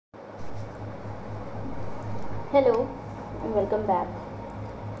Hello and welcome back.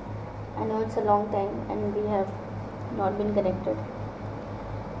 I know it's a long time and we have not been connected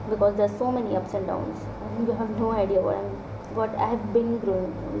because there's so many ups and downs. You have no idea what I have been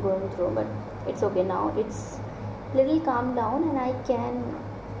going through, but it's okay now. It's little calm down and I can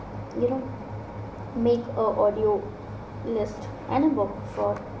you know make a audio list and a book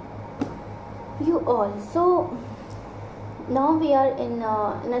for you all. So now we are in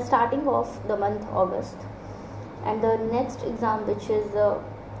a starting of the month August, and the next exam, which is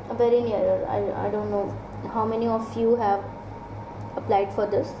very nearer. I don't know how many of you have applied for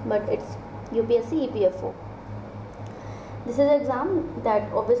this, but it's UPSC EPFO. This is an exam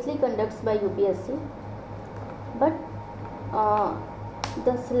that obviously conducts by UPSC, but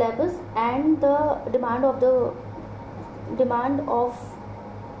the syllabus and the demand of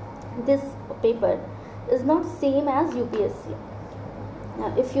this paper is not same as UPSC.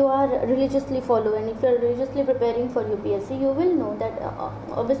 Now, if you are religiously following, if you are religiously preparing for UPSC, you will know that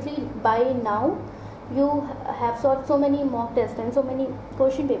obviously by now you have solved so many mock tests and so many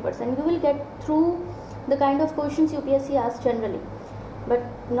question papers, and you will get through the kind of questions UPSC asks generally, but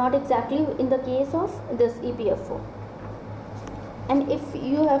not exactly in the case of this EPFO. And if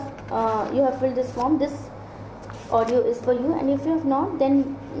you have filled this form, this audio is for you, and if you have not,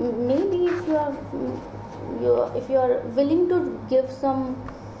 then maybe if you are willing to give some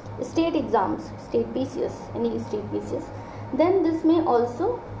state exams, state PCS, any state PCS, then this may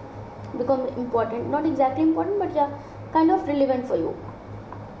also become important. Not exactly important, but yeah, kind of relevant for you.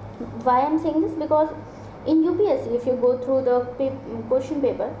 Why I'm saying this? Because in UPSC, if you go through the question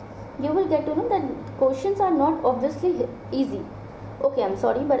paper, you will get to know that questions are not obviously easy. Okay, I'm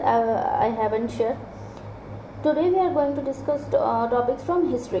sorry, but I haven't shared. Today we are going to discuss topics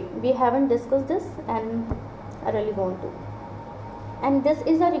from history. We haven't discussed this and I really want to. And this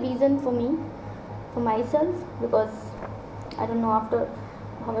is a revision for me, for myself, because I don't know after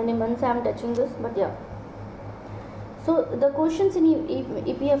how many months I am touching this, but yeah. So the questions in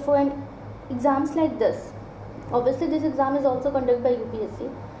EPFO and exams like this, obviously this exam is also conducted by UPSC.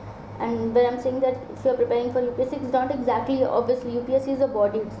 And when I'm saying that if you are preparing for UPSC, it's not exactly, obviously UPSC is a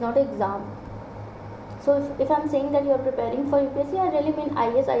body, it's not an exam. So if I'm saying that you are preparing for UPSC, I really mean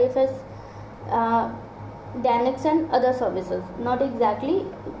IS, IFS, DANIX and other services, not exactly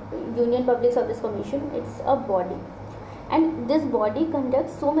Union Public Service Commission. It's a body, and this body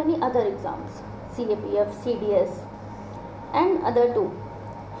conducts so many other exams, CAPF, CDS and other too.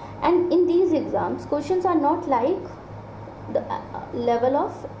 And in these exams, questions are not like the level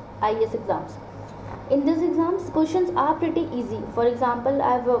of IS exams. In these exams, questions are pretty easy. For example,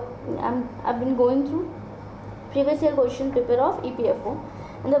 I've been going through previous year question paper of EPFO,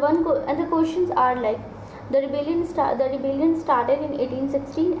 and the questions are like the rebellion started in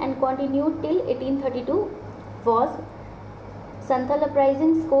 1816 and continued till 1832. Was Santhal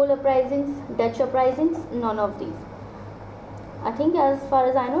uprisings, coal uprisings, Dutch uprisings? None of these. I think as far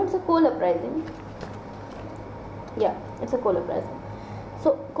as I know, it's a coal uprising. Yeah, it's a coal uprising.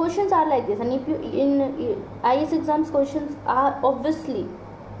 So questions are like this, and if you in IS exams, questions are obviously,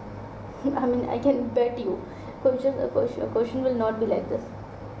 I mean, I can bet you, question will not be like this.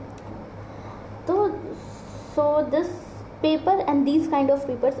 So this paper and these kind of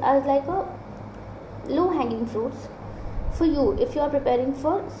papers are like a low hanging fruits for you if you are preparing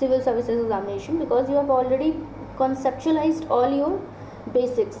for civil services examination, because you have already conceptualized all your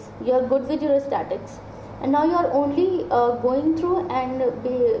basics, you are good with your statics, and now you are only going through and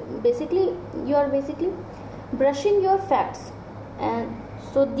you are basically brushing your facts. And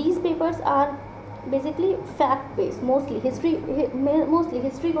so these papers are basically fact based, mostly history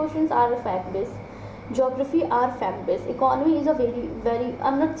questions are fact based, geography are fact based, economy is a very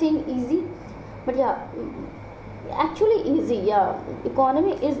I'm not saying easy, but yeah, actually easy. Yeah,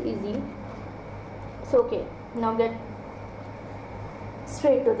 economy is easy. So okay, now get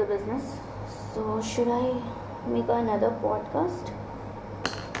straight to the business. So should I make another podcast?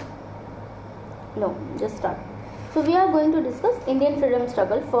 No, just start. So we are going to discuss Indian freedom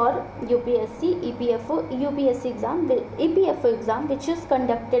struggle for UPSC UPSC exam, EPFO exam, which is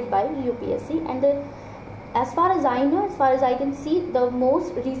conducted by UPSC. And as far as I know, as far as I can see, the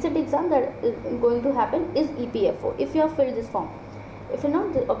most recent exam that is going to happen is EPFO, if you have filled this form. If you're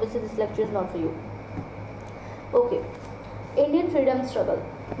not, obviously this lecture is not for you. Okay, Indian freedom struggle.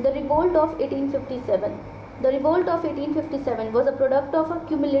 The revolt of 1857. The revolt of 1857 was a product of a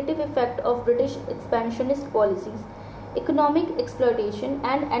cumulative effect of British expansionist policies, economic exploitation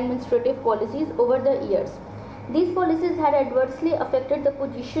and administrative policies over the years. These policies had adversely affected the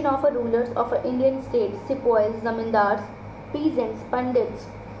position of rulers of an Indian state, sepoys, zamindars, peasants, pandits,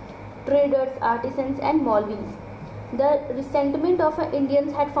 traders, artisans, and Maulvis. The resentment of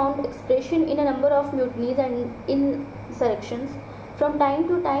Indians had found expression in a number of mutinies and insurrections from time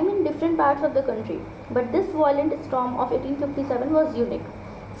to time in different parts of the country. But this violent storm of 1857 was unique,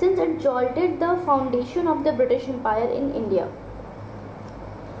 since it jolted the foundation of the British Empire in India.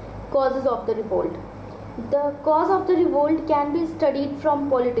 Causes of the revolt. The cause of the revolt can be studied from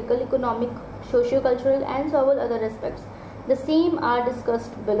political, economic, socio-cultural, and several other aspects. The same are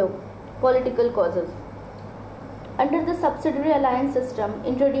discussed below. Political causes. Under the subsidiary alliance system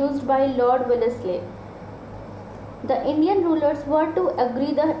introduced by Lord Wellesley, the Indian rulers were to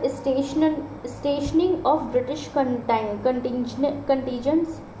agree the stationing of British contingents.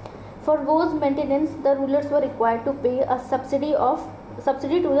 For whose maintenance the rulers were required to pay a subsidy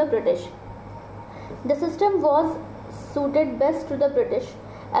to the British. The system was suited best to the British,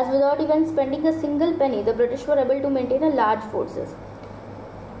 as without even spending a single penny, the British were able to maintain a large forces.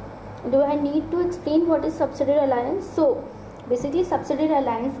 Do I need to explain what is subsidiary alliance? So, basically, subsidiary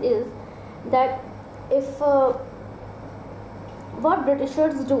alliance is that if what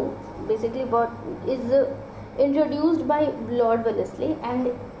Britishers do, basically, what is introduced by Lord Wellesley,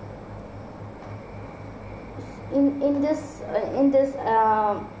 and in this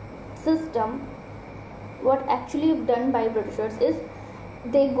system, what actually done by Britishers is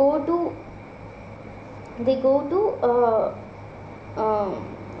they go to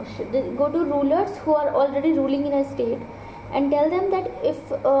rulers who are already ruling in a state and tell them that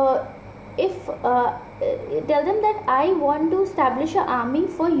tell them that I want to establish an army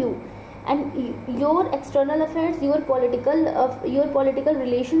for you, and your external affairs, your political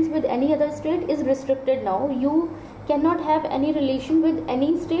relations with any other state is restricted now. You cannot have any relation with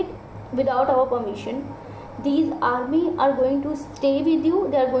any state without our permission. These army are going to stay with you,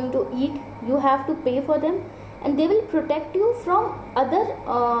 they are going to eat, you have to pay for them, and they will protect you from other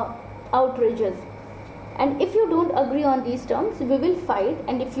outrages. And if you don't agree on these terms, we will fight,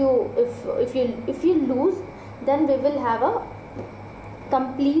 and if you lose, then we will have a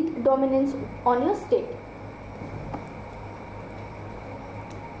complete dominance on your state.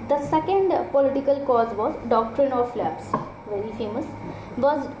 The second political cause was doctrine of lapse, very famous,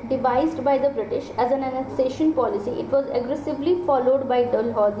 was devised by the British as an annexation policy. It was aggressively followed by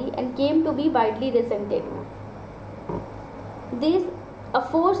Dalhousie and came to be widely resented. These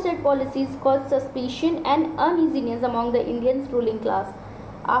aforesaid policies caused suspicion and uneasiness among the Indian ruling class.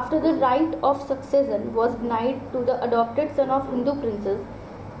 After the right of succession was denied to the adopted son of Hindu princes,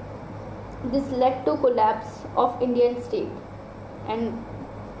 this led to collapse of Indian state, and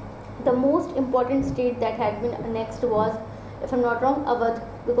the most important state that had been annexed was, if I'm not wrong, Awadh,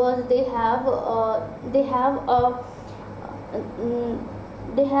 because they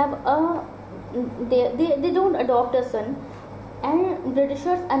don't adopt a son, and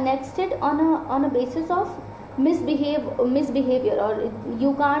Britishers annexed it on a basis of misbehavior, or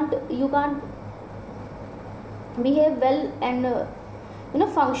you can't behave well and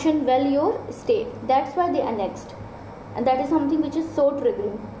function well your state. That's why they annexed, and that is something which is so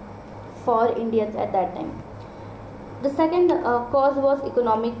triggering for Indians at that time. The second cause was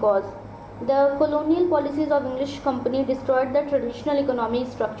economic cause. The colonial policies of English company destroyed the traditional economic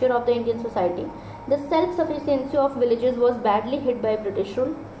structure of the Indian society. The self-sufficiency of villages was badly hit by British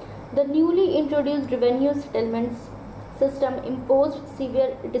rule. The newly introduced revenue settlements system imposed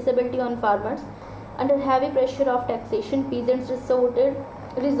severe disability on farmers. Under heavy pressure of taxation, peasants resorted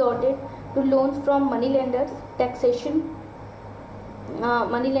to loans from moneylenders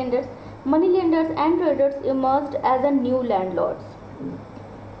and traders emerged as a new landlords.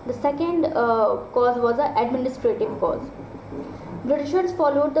 The second cause was an administrative cause. Britishers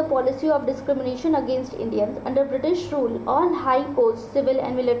followed the policy of discrimination against Indians. Under British rule, all high posts, civil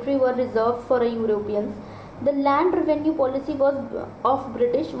and military, were reserved for Europeans. The land revenue policy of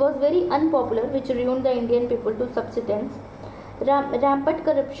British was very unpopular, which ruined the Indian people to subsistence. Rampant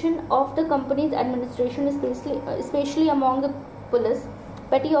corruption of the company's administration, especially among the police,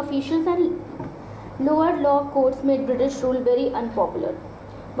 petty officials, and lower law courts, made British rule very unpopular.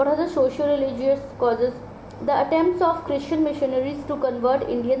 What are the socio-religious causes? The attempts of Christian missionaries to convert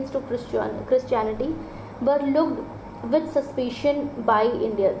Indians to Christianity were looked with suspicion by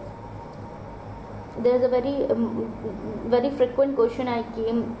Indians. There is a very frequent question I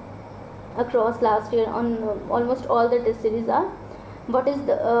came across last year on almost all the test series are, what is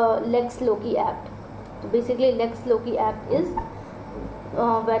the Lex Loci Act? So basically, Lex Loci Act is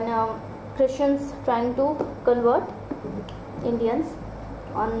when Christians trying to convert Indians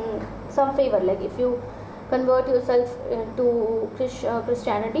on some favor, like if you convert yourself to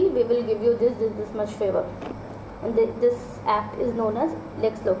Christianity, we will give you this much favor. And this act is known as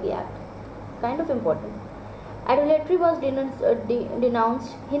Lex Loci Act. Kind of important. Idolatry was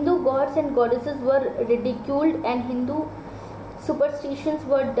denounced. Hindu gods and goddesses were ridiculed, and Hindu superstitions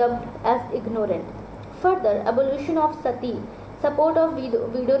were dubbed as ignorant. Further, abolition of sati, support of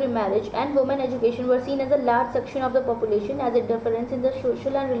widow remarriage, and women education were seen as a large section of the population as interference in the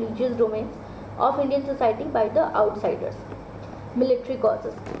social and religious domains of Indian society by the outsiders. Military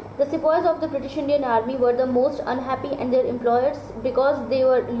causes. The sepoys of the British Indian Army were the most unhappy and their employers because they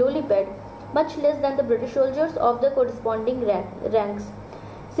were lowly paid, much less than the British soldiers of the corresponding ranks.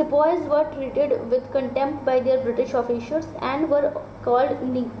 Sepoys were treated with contempt by their British officers and were called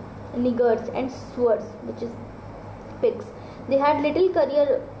niggers and swards, which is pigs. They had little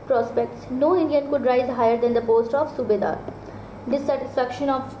career prospects. No Indian could rise higher than the post of Subedar. Dissatisfaction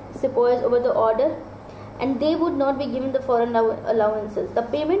of sepoys over the order, and they would not be given the foreign allowances. The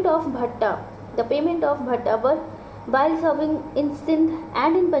payment of bhatta were, while serving in Sindh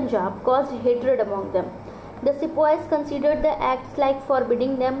and in Punjab, caused hatred among them. The sepoys considered the acts like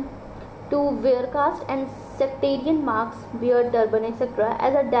forbidding them to wear caste and sectarian marks, beard, turban, etc.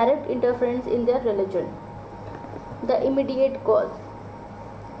 as a direct interference in their religion. The immediate cause.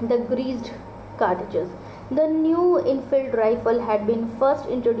 The greased cartridges. The new Enfield rifle had been first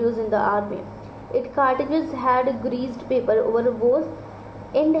introduced in the army. Its cartridges had greased paper over both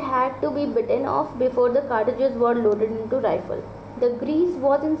and had to be bitten off before the cartridges were loaded into rifle. The grease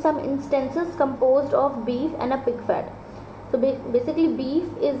was in some instances composed of beef and a pig fat. So basically beef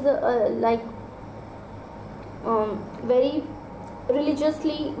is very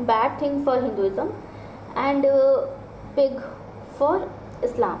religiously bad thing for Hinduism, and pig for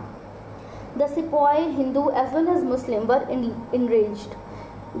Islam. The sepoy, Hindu as well as Muslim, were enraged.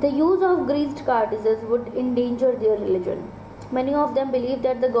 The use of greased cartridges would endanger their religion. Many of them believed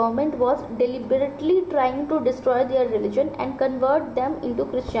that the government was deliberately trying to destroy their religion and convert them into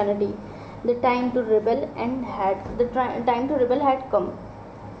Christianity. The time to rebel had come.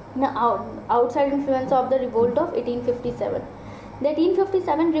 Now, outside influence of the revolt of 1857. The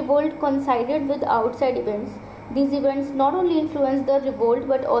 1857 revolt coincided with outside events. These events not only influenced the revolt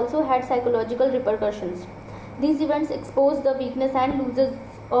but also had psychological repercussions. These events exposed the weakness and losses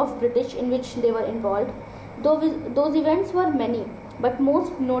of British in which they were involved. Those events were many, but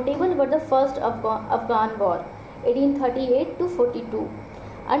most notable were the First Afghan War, 1838 to 42,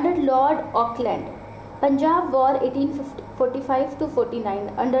 under Lord Auckland; Punjab War, 1845 to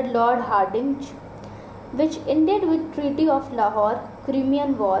 49, under Lord Hardinge, which ended with Treaty of Lahore;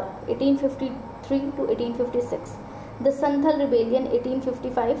 Crimean War, 1853 to 1856, the Santhal Rebellion,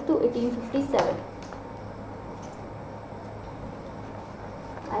 1855 to 1857.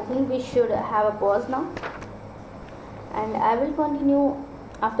 I think we should have a pause now, and I will continue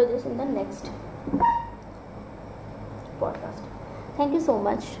after this in the next podcast. Thank you so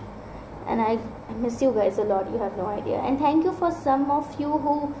much, and I miss you guys a lot, you have no idea. And thank you for some of you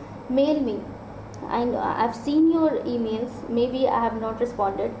who mail me. I've seen your emails, maybe I have not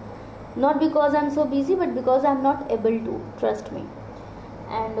responded, not because I'm so busy but because I'm not able to, trust me.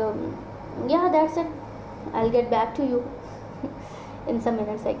 And yeah, that's it. I'll get back to you in some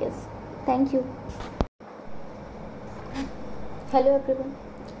minutes, I guess. Thank you. Hello everyone,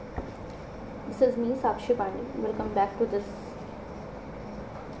 this is me, Sakshi Pandey. Welcome back to this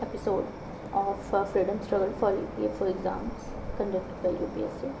episode of Freedom Struggle for UPFO exams conducted by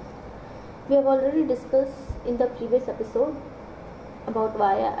UPSC. We have already discussed in the previous episode about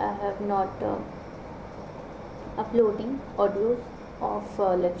why I have not uploading audios of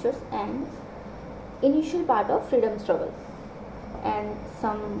lectures and initial part of Freedom Struggle and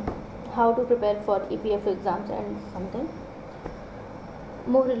some how to prepare for EPFO exams and something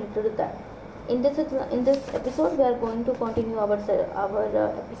more related to that. In this episode, we are going to continue our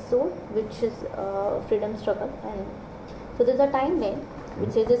episode, which is Freedom Struggle, and so there's a timeline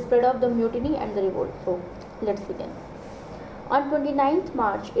which says the spread of the mutiny and the revolt. So let's begin. On 29th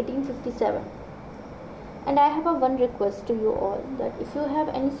March 1857, and I have one request to you all, that if you have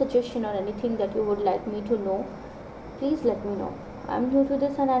any suggestion or anything that you would like me to know, please let me know. I'm new to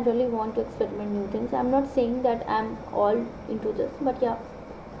this and I really want to experiment new things. I'm not saying that I'm all into this, but yeah,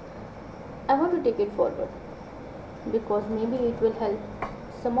 I want to take it forward because maybe it will help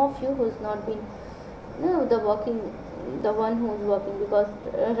some of you who's not been, the one who's working, because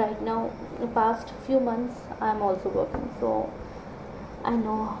right now, the past few months, I'm also working, so I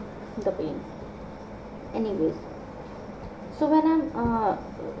know the pain. Anyways, so when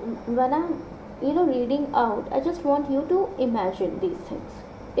I'm reading out, I just want you to imagine these things.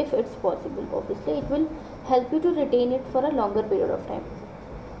 If it's possible, obviously, it will help you to retain it for a longer period of time.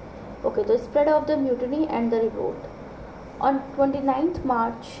 Okay, the spread of the mutiny and the revolt. On 29th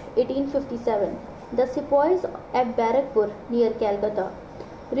March 1857, the sepoys at Barakpur near Calcutta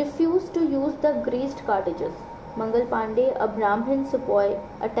refused to use the greased cartridges. Mangal Pandey, a Brahmin sepoy,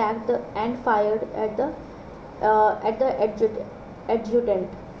 attacked and fired at the adjutant.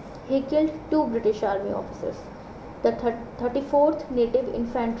 He killed two British Army officers. The 34th Native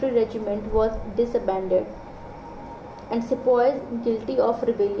Infantry Regiment was disbanded, and sepoys guilty of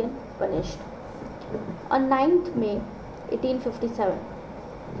rebellion punished. On 9th May 1857,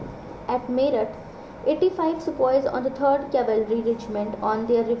 at Meerut, 85 sepoys on the 3rd Cavalry Regiment, on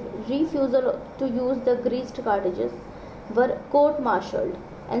their refusal to use the greased cartridges, were court-martialed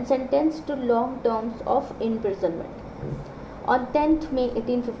and sentenced to long terms of imprisonment. On 10th May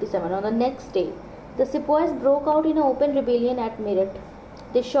 1857, on the next day, the sepoys broke out in an open rebellion at Meerut.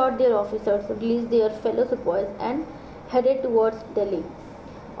 They shot their officers, released their fellow sepoys, and headed towards Delhi.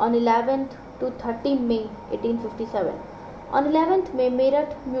 On 11th to 13th May 1857, on 11th May,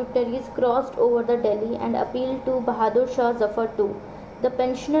 Meerut mutineers crossed over the Delhi and appealed to Bahadur Shah Zafar II, the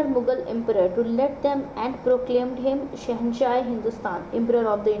pensioner Mughal emperor, to let them, and proclaimed him Shahanshah Hindustan, Emperor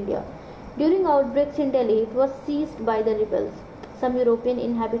of the India. During outbreaks in Delhi, it was seized by the rebels. Some European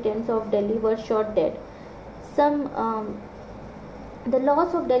inhabitants of Delhi were shot dead. The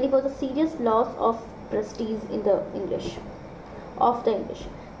loss of Delhi was a serious loss of prestige in the English.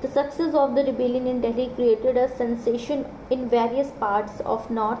 The success of the rebellion in Delhi created a sensation in various parts of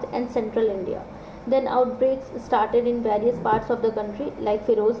North and Central India. Then outbreaks started in various parts of the country like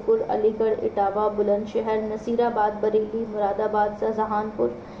Firozpur, Aligarh, Etawah, Bulandshahr, Nasirabad, Bareilly, Muradabad,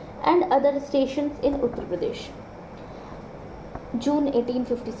 Shahjahanpur, and other stations in Uttar Pradesh. June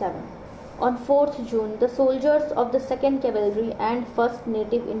 1857. On 4th June, the soldiers of the 2nd Cavalry and 1st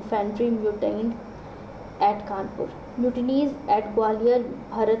Native Infantry mutinied at Kanpur. Mutinies at Gwalior,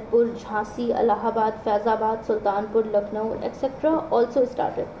 Bharatpur, Jhansi, Allahabad, Faizabad, Sultanpur, Lucknow, etc. also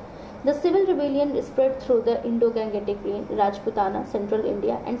started. The civil rebellion spread through the Indo-Gangetic Plain, Rajputana, Central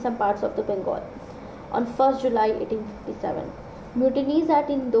India, and some parts of the Bengal. On 1st July 1857, mutinies at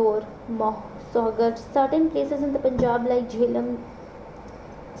Indore, Sohgar, certain places in the Punjab like Jhelum,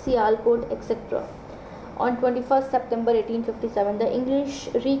 Sialkot, etc. On 21st September 1857, the English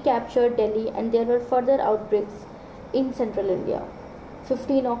recaptured Delhi, and there were further outbreaks in Central India.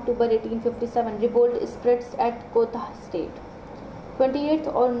 15 October 1857, revolt spreads at Kotha state. 28th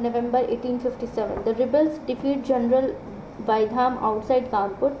November 1857, the rebels defeat General Vaidham outside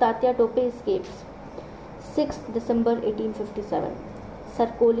Kanpur. Tatya Tope escapes. 6th December 1857, Sir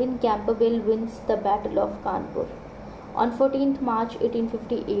Colin Campbell wins the Battle of Kanpur. On 14th March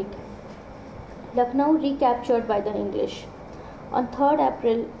 1858, Lucknow recaptured by the English. On 3rd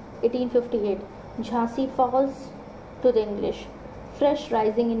April 1858, Jhansi falls to the English. Fresh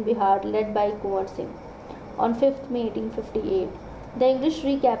rising in Bihar led by Kunwar Singh. On 5th May 1858, the English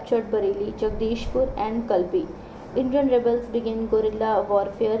recaptured Bareilly, Jagdishpur and Kalpi. Indian rebels began guerrilla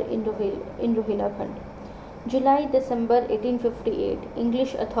warfare in Rohilkhand. July-December 1858,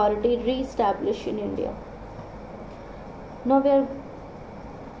 English authority re-established in India. Now we are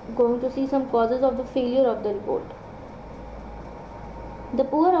going to see some causes of the failure of the revolt. The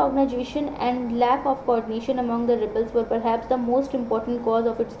poor organization and lack of coordination among the rebels were perhaps the most important cause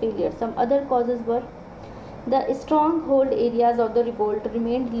of its failure. Some other causes were: the stronghold areas of the revolt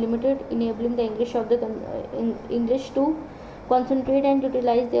remained limited, enabling the English to concentrate and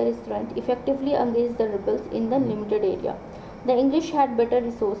utilize their strength effectively against the rebels in the limited area. The English had better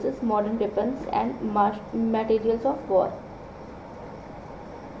resources, modern weapons, and materials of war.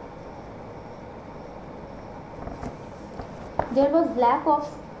 There was lack of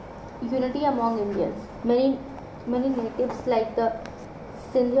unity among Indians. Many natives like the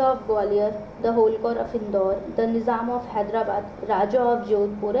Sindhya of Gwalior, the Holkar of Indore, the Nizam of Hyderabad, Raja of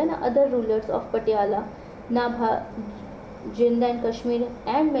Jodhpur, and other rulers of Patiala, Nabha, Jind and Kashmir,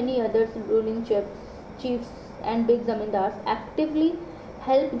 and many others ruling chiefs and big zamindars actively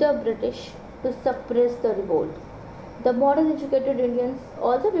helped the British to suppress the revolt. The modern educated Indians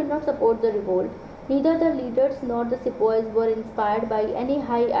also did not support the revolt. Neither the leaders nor the sepoys were inspired by any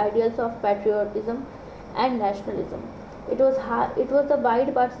high ideals of patriotism and nationalism. It was the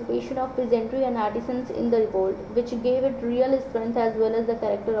wide participation of peasantry and artisans in the revolt which gave it real strength as well as the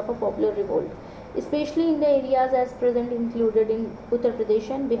character of a popular revolt, especially in the areas as present included in Uttar Pradesh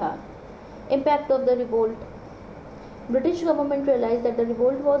and Bihar. Impact of the revolt. British government realized that the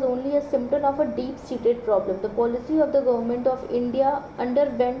revolt was only a symptom of a deep-seated problem. The policy of the government of India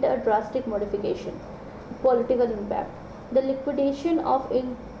underwent a drastic modification. Political impact. The liquidation of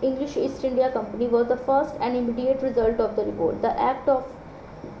English East India Company was the first and immediate result of the revolt. The Act of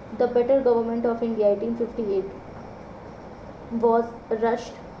the Better Government of India 1858 was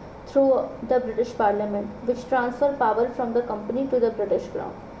rushed through the British Parliament, which transferred power from the Company to the British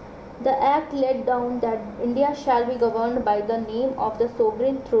Crown. The Act laid down that India shall be governed by the name of the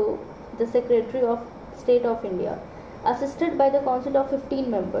Sovereign through the Secretary of State of India, assisted by the Council of 15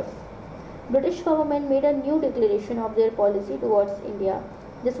 members. British government made a new declaration of their policy towards India.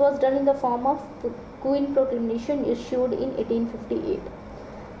 This was done in the form of Queen Proclamation issued in 1858.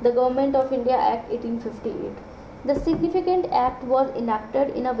 The Government of India Act 1858. The significant act was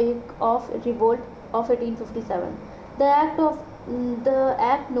enacted in a wake of revolt of 1857. The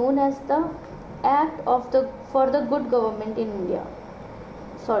act known as the Act for the Good Government in India.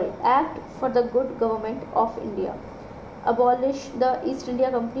 Act for the Good Government of India abolished the East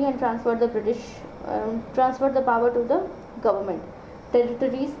India Company and transferred the power to the government,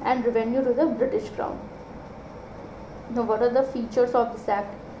 territories and revenue to the British Crown. Now, what are the features of this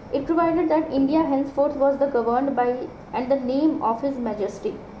act? It provided that India henceforth was governed by and the name of Her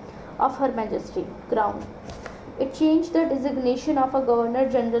Majesty, Crown. It changed the designation of a Governor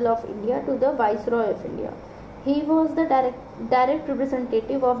General of India to the Viceroy of India. He was the direct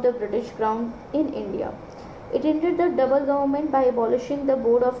representative of the British Crown in India. It ended the double government by abolishing the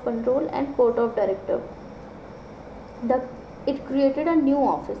Board of Control and Court of Director. It created a new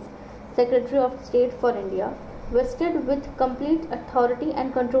office, Secretary of State for India, vested with complete authority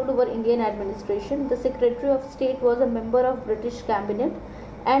and control over Indian administration. The Secretary of State was a member of British Cabinet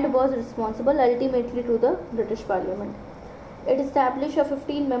and was responsible ultimately to the British Parliament. It established a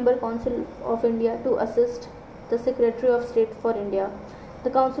 15-member Council of India to assist the Secretary of State for India. The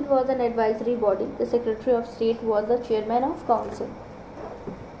Council was an advisory body. The Secretary of State was the Chairman of Council.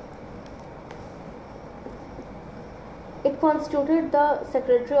 It constituted the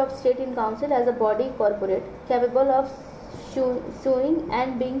Secretary of State in Council as a body corporate, capable of suing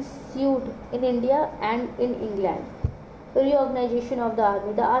and being sued in India and in England. Reorganization of the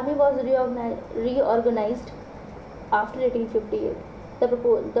Army. The Army was reorganized after 1858. The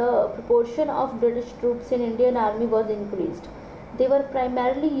proportion of British troops in Indian Army was increased. They were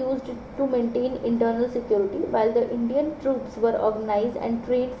primarily used to maintain internal security, while the Indian troops were organized and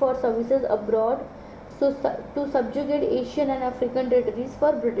trained for services abroad to subjugate Asian and African territories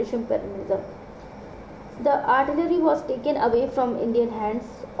for British imperialism. The artillery was taken away from Indian hands.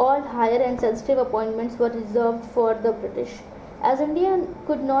 All higher and sensitive appointments were reserved for the British. As India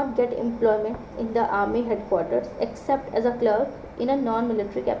could not get employment in the army headquarters except as a clerk in a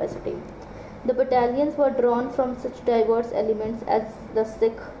non-military capacity, the battalions were drawn from such diverse elements as the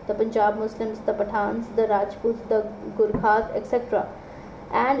Sikh, the Punjab Muslims, the Pathans, the Rajputs, the Gurkhas, etc.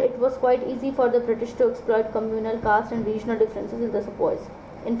 And it was quite easy for the British to exploit communal, caste and regional differences in the sepoys.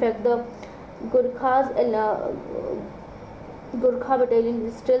 In fact, the Gurkha battalion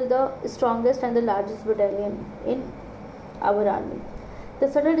is still the strongest and the largest battalion in our army. The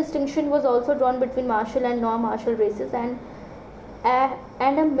subtle distinction was also drawn between martial and non-martial races, and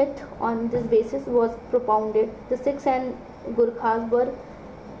a myth on this basis was propounded. The Sikhs and Gurkhas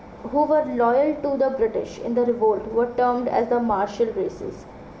who were loyal to the British in the revolt were termed as the martial races.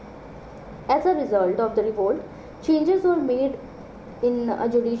 As a result of the revolt, changes were made in a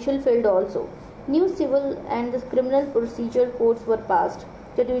judicial field also. New civil and criminal procedure codes were passed.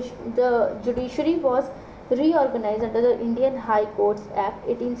 The judiciary was reorganized under the Indian High Courts Act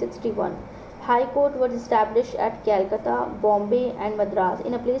 1861. High Court was established at Calcutta, Bombay and Madras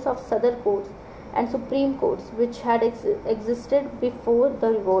in a place of Southern Courts and Supreme Courts which had existed before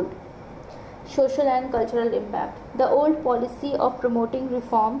the revolt. Social and cultural impact. The old policy of promoting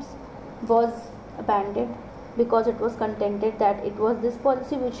reforms was abandoned because it was contended that it was this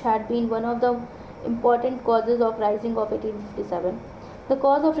policy which had been one of the important causes of rising of 1857. The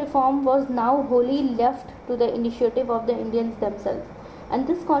cause of reform was now wholly left to the initiative of the Indians themselves, and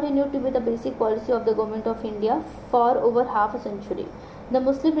this continued to be the basic policy of the Government of India for over half a century. The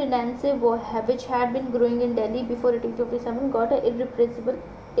Muslim Renaissance, which had been growing in Delhi before 1857, got an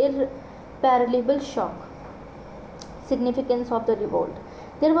irreparable shock. Significance of the revolt.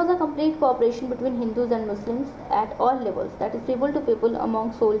 There was a complete cooperation between Hindus and Muslims at all levels, that is, people to people,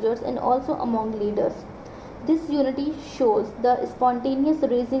 among soldiers and also among leaders. This unity shows the spontaneous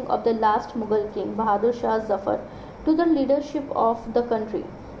raising of the last Mughal king, Bahadur Shah Zafar, to the leadership of the country.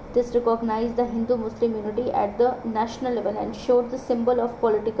 This recognized the Hindu-Muslim unity at the national level and showed the symbol of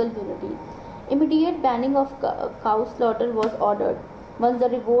political unity. Immediate banning of cow slaughter was ordered. Once the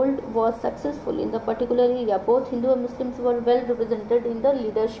revolt was successful in the particular area, both Hindu and Muslims were well represented in the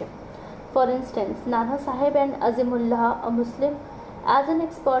leadership. For instance, Nana Sahib and Azimullah, a Muslim, as an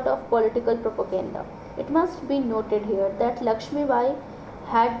expert of political propaganda. It must be noted here that Lakshmi Bai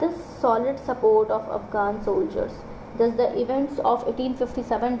had the solid support of Afghan soldiers. Thus, the events of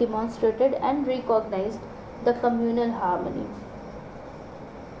 1857 demonstrated and recognized the communal harmony.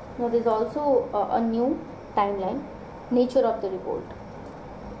 Now, there is also a new timeline, nature of the revolt.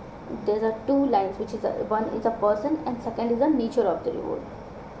 There are two lines, which is one is a person and second is the nature of the revolt.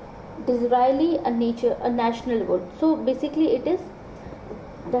 Disraeli, a national revolt. So basically, it is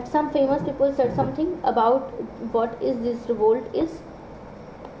that some famous people said something about what is this revolt is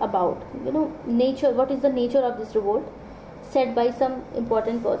about. Nature. What is the nature of this revolt? Said by some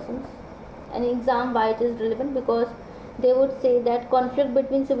important persons. An exam why it is relevant, because they would say that conflict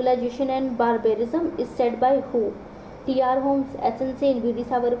between civilization and barbarism is said by who? T.R. Holmes, S.N. Sen, V.D.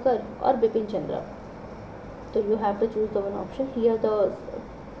 Savarkar, or Bipin Chandra. So you have to choose the one option. Here the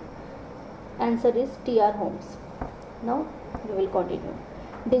answer is T.R. Holmes. Now we will continue.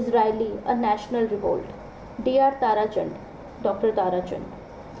 Disraeli, a national revolt. D.R. Tarachand, Dr. Tarachand.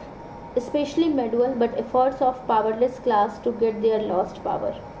 Especially medieval but efforts of powerless class to get their lost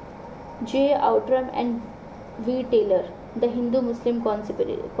power. J. Outram and V. Taylor, the Hindu-Muslim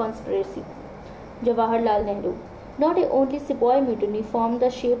conspiracy. Jawaharlal Nehru. Not only Sepoy mutiny formed the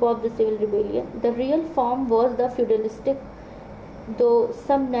shape of the civil rebellion, the real form was the feudalistic, though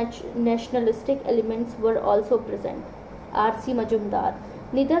some nationalistic elements were also present. R.C. Majumdar.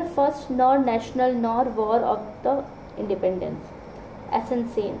 Neither first nor national nor war of the independence. S.N.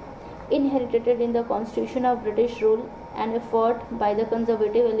 Sen. Inherited in the constitution of British rule, an effort by the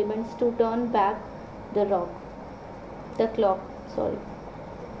conservative elements to turn back the clock.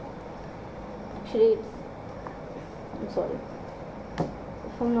 Actually, I'm sorry.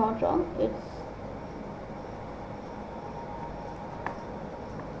 If I'm not wrong,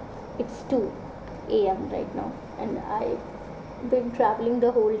 it's 2 a.m. right now, and I've been traveling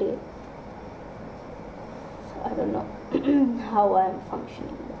the whole day. So I don't know how I am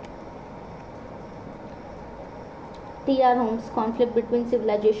functioning. T.R. Holmes, conflict between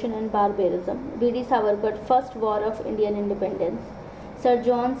civilization and barbarism. V.D. Savarkar, first war of Indian independence. Sir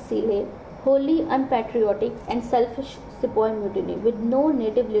John Seeley, wholly unpatriotic and selfish Sepoy mutiny with no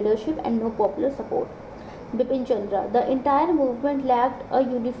native leadership and no popular support. Bipin Chandra, the entire movement lacked a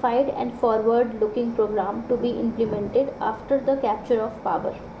unified and forward-looking program to be implemented after the capture of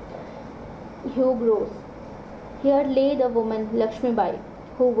power. Hugh Gross, here lay the woman Lakshmi Bai,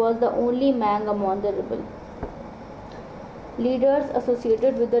 who was the only man among the rebels. Leaders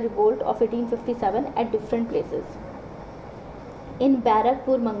associated with the revolt of 1857 at different places. In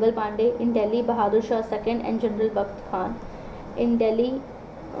Barakpur, Mangal Pandey. In Delhi, Bahadur Shah II and General Bakht Khan. In Delhi,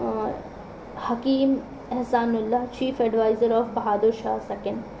 Hakim Ehsanullah, chief advisor of Bahadur Shah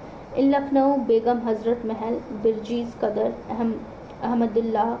II. In Lucknow, Begum Hazrat Mahal, Birjiz Qadar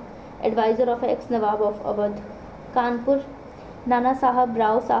Ahmadullah, advisor of ex-Nawab of Awadh. Kanpur, Nana Sahab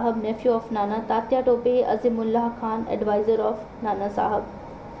Rao Sahab, nephew of Nana. Tatya Tope Azimullah Khan, advisor of Nana Sahab.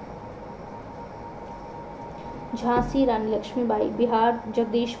 Jhansi, Rani Lakshmi Bai. Bihar,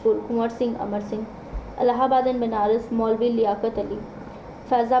 Jagdishpur, Kunwar Singh Amar Singh. Allahabad and Banaras, Maulvi Liaquat Ali.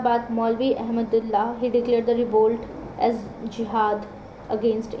 Faizabad, Maulvi Ahmadullah, he declared the revolt as jihad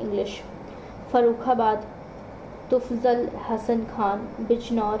against English. Farrukhabad, Tufzal Hassan Khan.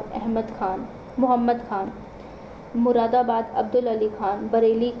 Bijnor, Muhammad Khan. Muradabad, Abdul Ali Khan.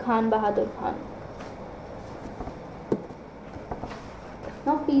 Bareilly, Khan Bahadur Khan.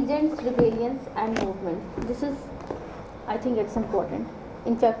 Now, peasants, rebellions and movement. This is, I think it's important.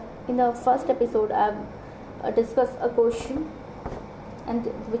 In fact, in the first episode, I have discussed a question and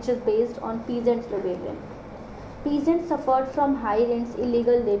which is based on peasants' rebellion. Peasants suffered from high rents,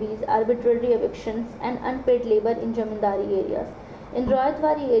 illegal levies, arbitrary evictions and unpaid labor in Jamindari areas. In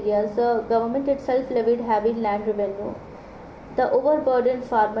Royatwari areas, the government itself levied heavy land revenue. The overburdened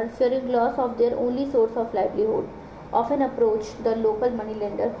farmer, fearing loss of their only source of livelihood, often approached the local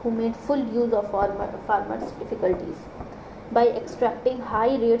moneylender, who made full use of farmers' difficulties by extracting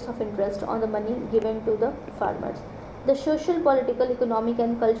high rates of interest on the money given to the farmers. The social, political, economic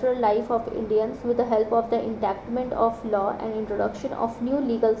and cultural life of Indians, with the help of the enactment of law and introduction of new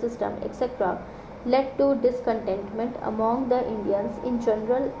legal system, etc., led to discontentment among the Indians in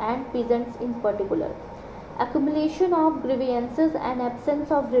general and peasants in particular. Accumulation of grievances and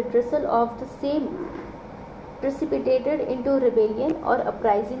absence of redressal of the same precipitated into rebellion or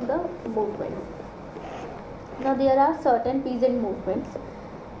uprising the movement. Now, there are certain peasant movements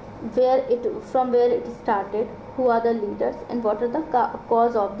from where it started, who are the leaders and what are the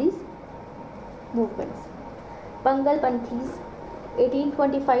cause of these movements. Bangal Panthis,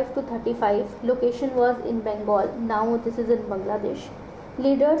 1825 to 35. Location was in Bengal. Now this is in Bangladesh.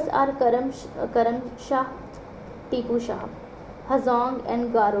 Leaders are Karam Shah, Tipu Shah. Hazong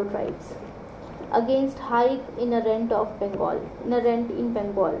and Garo tribes against hike in a rent in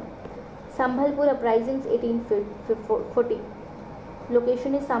Bengal. Sambhalpur uprisings 1840.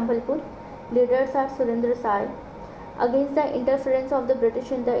 Location is Sambhalpur. Leaders are Surendra Sai against the interference of the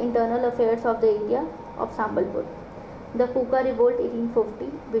British in the internal affairs of the area of Sambhalpur. The Kuka Revolt 1850,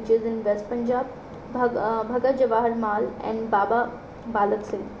 which is in West Punjab. Bhagat Jawahar Mal and Baba Balak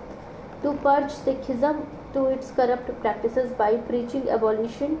Singh to purge Sikhism to its corrupt practices by preaching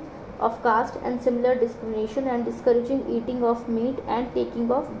abolition of caste and similar discrimination and discouraging eating of meat and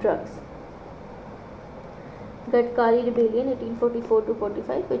taking of drugs. Gadkari Rebellion 1844 to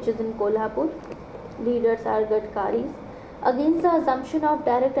 45, which is in Kolhapur. Leaders are Gadkaris against the assumption of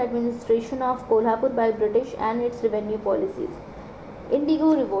direct administration of Kolhapur by British and its revenue policies.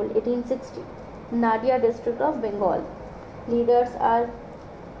 Indigo Revolt 1860, Nadia district of Bengal. Leaders are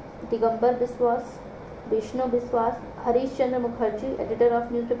Digambar Biswas, Vishnu Biswas, Harish Chandra Mukherjee, editor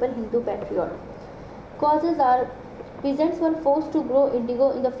of newspaper Hindu Patriot. Causes are peasants were forced to grow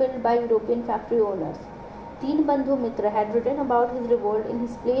indigo in the field by European factory owners. Deenbandhu Mitra had written about his revolt in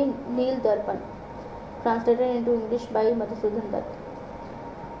his play Neel Darpan, translated into English by Madhusudan Dutt.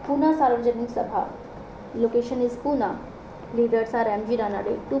 Pune Sarvajanik Sabha. Location is Pune. Leaders are M.G.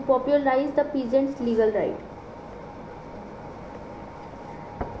 Ranade to popularize the peasants' legal right.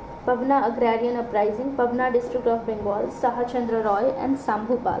 Pavna Agrarian Uprising, Pavna district of Bengal, Sahachandra Roy and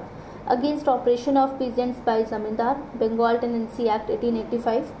Sambhupal against oppression of peasants by Zamindar. Bengal Tenancy Act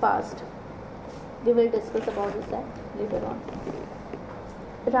 1885 passed. We will discuss about this act later on.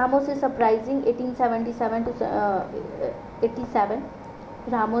 Ramosis Uprising 1877 to 87,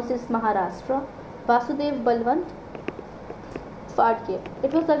 Ramosis Maharashtra, Vasudev Balwant Phadke.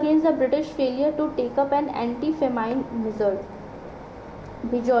 It was against the British failure to take up an anti-famine measure.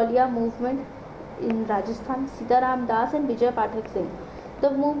 Bijolia movement in Rajasthan, Sitaram Das and Vijay Pathak Singh.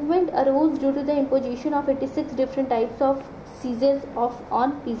 The movement arose due to the imposition of 86 different types of seizures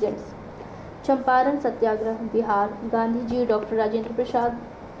on peasants. Champaran Satyagrah, Bihar, Gandhiji, Dr. Rajendra Prasad,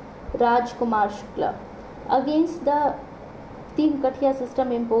 Rajkumar Shukla against the Teen Kathia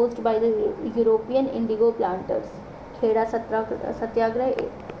system imposed by the European indigo planters. Kheda Satyagrah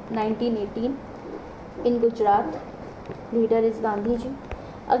 1918 in Gujarat. Leader is Gandhiji.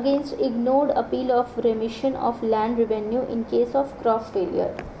 Against ignored appeal of remission of land revenue in case of crop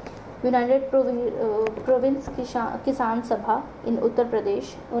failure. United Province Kisan Sabha in Uttar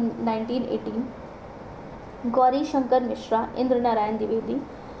Pradesh in 1918. Gauri Shankar Mishra, Indra Narayan Dwivedi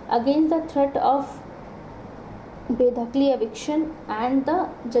against the threat of Bedhakli eviction and the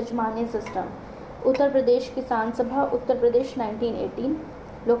Jajmani system. Uttar Pradesh Kisan Sabha, Uttar Pradesh 1918.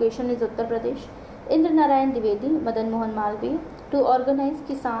 Location is Uttar Pradesh. Indra Narayan Dwivedi, Madan Mohan Malviya to organize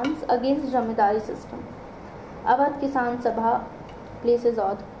Kisans against Jamindari system. Awadh Kisan Sabha, place is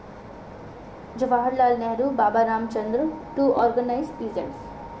Awadh. Jawaharlal Nehru, Baba Ramchandra to organize peasants.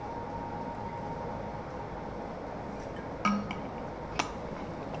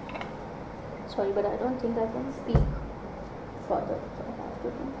 Sorry, but I don't think I can speak further, so I have to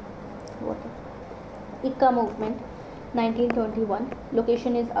drink water. Ikka movement 1921.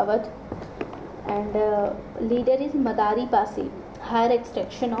 Location is Awadh and leader is Madari Pasi, higher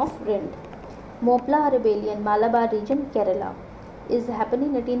extraction of rent. Mopla rebellion, Malabar region, Kerala, is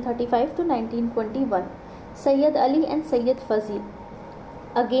happening 1835 to 1921. Sayyid Ali and Sayyid Fazil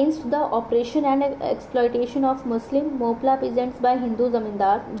against the oppression and exploitation of Muslim Mopla peasants by Hindu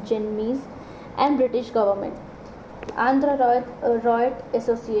zamindar, Janmis and British government. Andhra Riot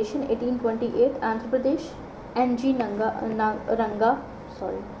Association 1828, Andhra Pradesh. N.G. Ranga,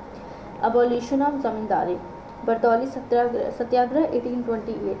 abolition of zamindari. Bardoli Satyagrah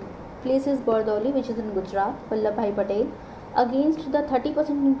 1828. Place is Bardoli, which is in Gujarat. Vallabhbhai Patel against the 30%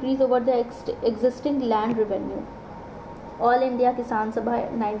 increase over the existing land revenue. All India Kisan Sabha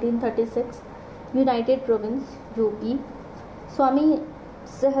 1936, United Province, UP. Swami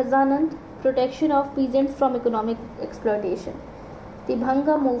Sahjanand, protection of peasants from economic exploitation.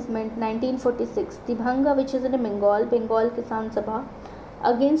 Tibhanga movement 1946, Tibhanga, which is in Bengal, Bengal Kisan Sabha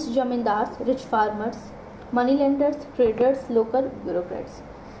against jamindars, rich farmers, moneylenders, traders, local bureaucrats.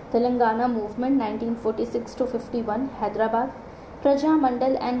 Telangana movement 1946 to 51, Hyderabad, Praja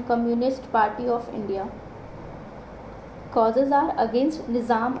Mandal and Communist Party of India. Causes are against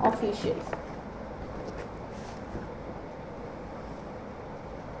Nizam officials.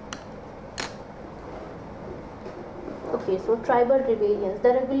 Okay, so tribal rebellions. The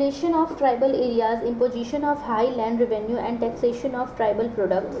regulation of tribal areas, imposition of high land revenue and taxation of tribal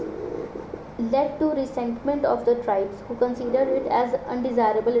products led to resentment of the tribes who considered it as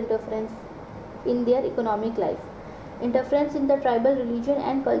undesirable interference in their economic life. Interference in the tribal religion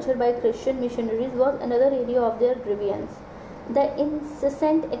and culture by Christian missionaries was another area of their grievance. The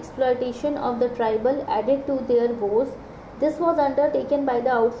incessant exploitation of the tribal added to their woes. This was undertaken by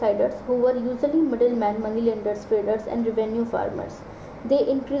the outsiders, who were usually middlemen, moneylenders, traders, and revenue farmers. They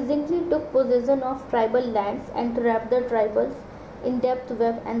increasingly took possession of tribal lands and trapped the tribals in debt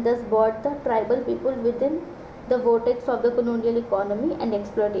web, and thus brought the tribal people within the vortex of the colonial economy and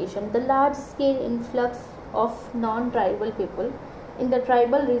exploitation. The large-scale influx of non-tribal people in the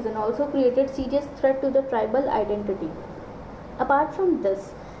tribal region also created serious threat to the tribal identity. Apart from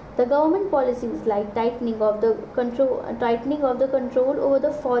this, the government policies like tightening of the control over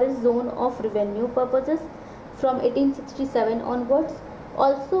the forest zone of revenue purposes from 1867 onwards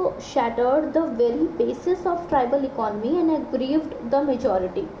also shattered the very basis of tribal economy and aggrieved the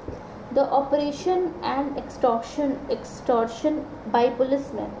majority. The oppression and extortion by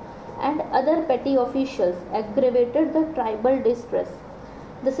policemen and other petty officials aggravated the tribal distress.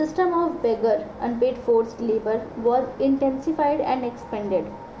 The system of beggar, unpaid forced labor was intensified and expanded.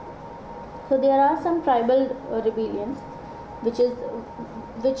 So there are some tribal rebellions,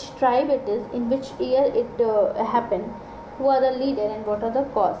 which tribe it is, in which year it happened, who are the leader, and what are the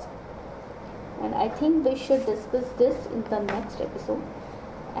cause. And I think we should discuss this in the next episode.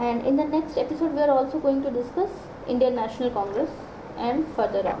 And in the next episode, we are also going to discuss Indian National Congress and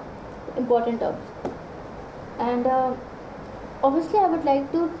further on important terms. And obviously, I would like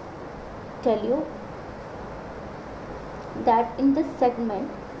to tell you that in this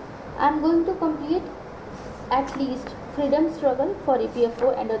segment, I am going to complete at least freedom struggle for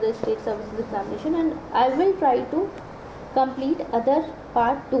EPFO and other state services examination, and I will try to complete other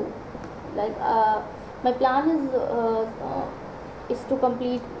part 2. Like my plan is to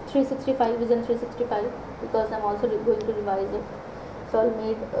complete 365, vision 365, because I'm also going to revise it. So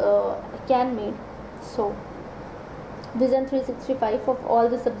vision 365 of all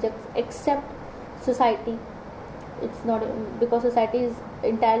the subjects except society. It's not, because society is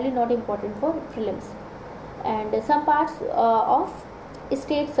entirely not important for prelims, and some parts of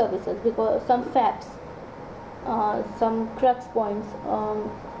state services, because some facts, some crux points.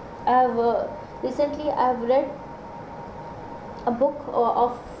 Recently I've read a book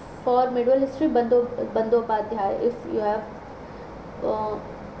for medieval history, Bandyopadhyay, if you have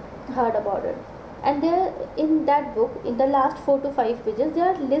heard about it. And there, in that book, in the last 4 to 5 pages, there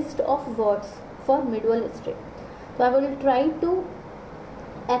are list of words for medieval history. So I will try to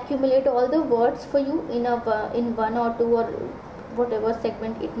accumulate all the words for you in one or two or whatever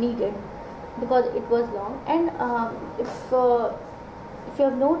segment it needed, because it was long. And if you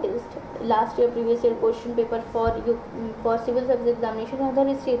have noticed, last year, previous year question paper for civil service examination and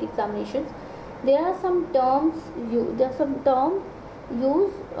other state examinations, there are some terms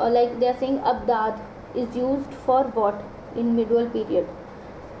used, like they are saying abdad is used for what in medieval period.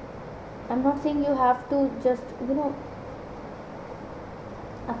 I'm not saying you have to just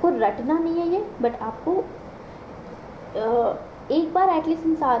आपको रटना नहीं है ये, but आपको एक बार at least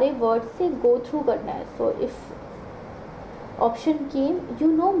in सारे word से go through करना है. So if option came, you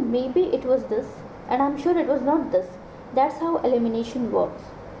know, maybe it was this and I'm sure it was not this. That's how elimination works.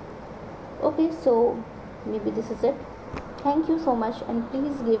 Okay, so maybe this is it. Thank you so much, and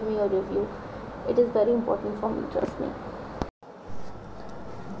please give me your review. It is very important for me, trust me.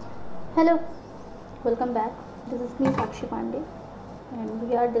 Hello, welcome back. This is me, Sakshi Pandey, and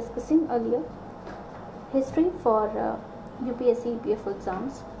we are discussing earlier history for UPSC EPFO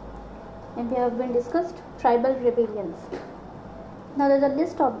exams, and we have been discussed tribal rebellions. Now there's a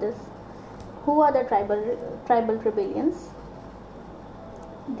list of this. Who are the tribal rebellions?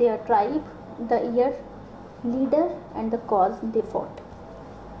 Their tribe, the year, leader, and the cause they fought.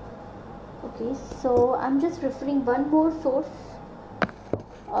 Okay, so I'm just referring one more source.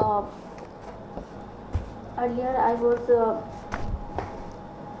 Earlier I was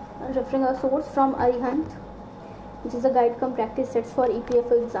referring a source from Arihant, which is a guide cum practice sets for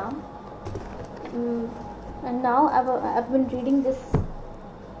EPFO exam. And now I've been reading this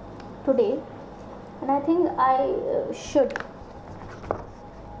today, and I think I should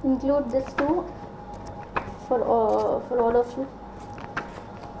include this too for all of you,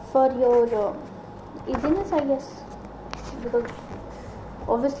 for your easiness, I guess, because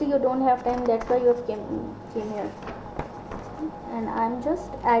obviously you don't have time, that's why you have came here, and I'm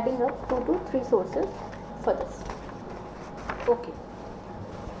just adding up 2 to 3 sources for this. Okay,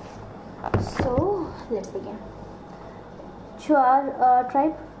 so let's begin. Chuar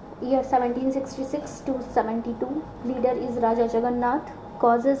tribe, year 1766 to 72. Leader is Raja Jagannath.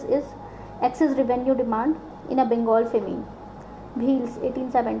 Causes is excess revenue demand in a Bengal famine. Bhils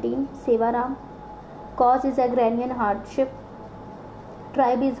 1817. Sevaram Cause is agrarian hardship.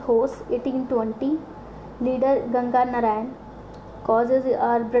 Tribe is Hos, 1820. Leader Ganga Narayan. Causes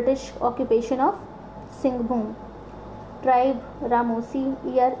are British occupation of Singhbhum. Tribe Ramosi,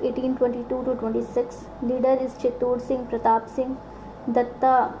 year 1822 to 26. Leader is Chittor Singh Pratap Singh.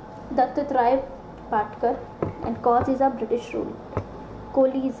 Datta tribe Patkar, and cause is a British rule.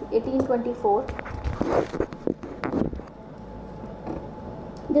 Colis, 1824.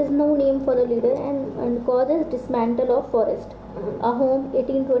 There is no name for the leader, and cause is dismantle of forest. Ahom,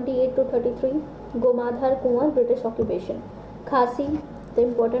 1828 to 33. Gomadhar Kunwar, British occupation. Khasi, the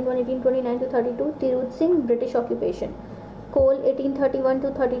important one, 1829 to 32. Tirut Singh, British occupation. Kol, 1831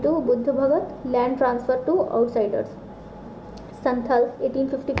 to 32. Buddha Bhagat, land transfer to outsiders. Santhals,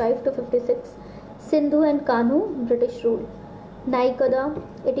 1855 to 56. Sindhu and Kanhu, British rule. Naikada,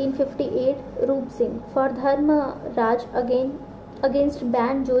 1858. Roop Singh, for Dharma Raj against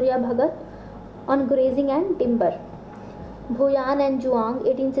ban Joria Bhagat on grazing and timber. Bhuyan and Juang,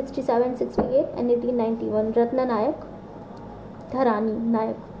 1867-68 and 1891. Ratna Nayak, Dharani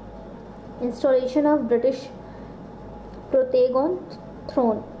Nayak. Installation of British Protego on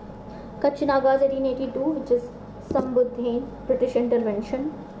throne. Kutch Nagas, 1882, which is Sambuddhain, British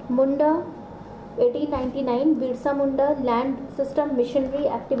intervention. Munda, 1899. Birsa Munda, land system, missionary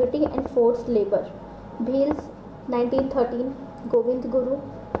activity and forced labor. Bhils, 1913. Govind Guru,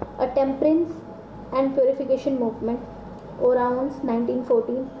 a temperance and purification movement. Oraons,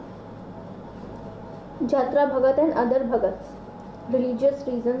 1914. Jatra Bhagat and other Bhagats, religious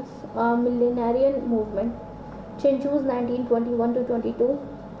reasons, millenarian movement. Chenchus, 1921 to 22.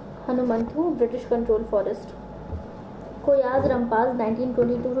 Hanumantu, British control forest. Koyaz Rampas,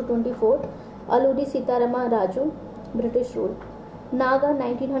 1922 to 24. Aludi Sitarama Raju, British rule. Naga,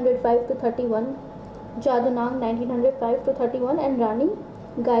 1905 to 31. Jadunang, 1905 to 31, and Rani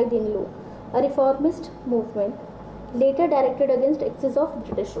Gai Dinlu, a reformist movement, later directed against excess of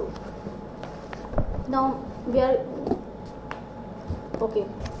British rule. Now we are okay.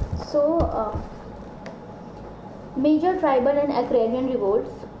 So major tribal and agrarian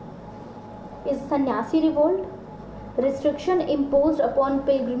revolts is Sannyasi revolt, restriction imposed upon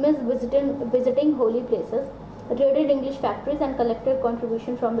pilgrims visiting holy places, raided English factories and collected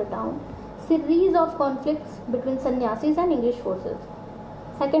contribution from the town. Series of conflicts between sannyasis and English forces.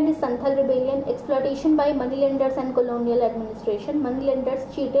 Second is Santhal rebellion, exploitation by moneylenders and colonial administration. Moneylenders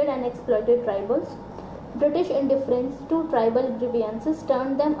cheated and exploited tribals. British indifference to tribal grievances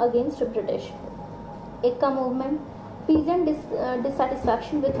turned them against British. Ekka movement, peasant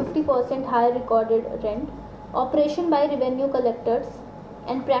dissatisfaction with 50% higher recorded rent, operation by revenue collectors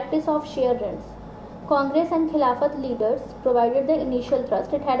and practice of share rents. Congress and Khilafat leaders provided the initial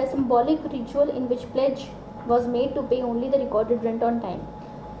thrust. It had a symbolic ritual in which pledge was made to pay only the recorded rent on time.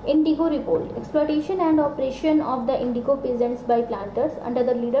 Indigo revolt, exploitation and oppression of the indigo peasants by planters under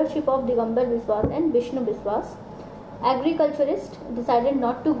the leadership of Digambar Biswas and Vishnu Biswas. Agriculturists decided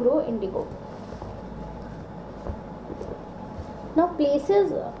not to grow indigo. Now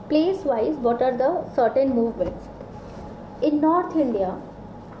place-wise, what are the certain movements? In North India,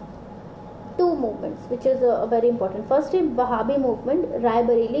 two movements which is very important. First is Wahhabi movement, Rai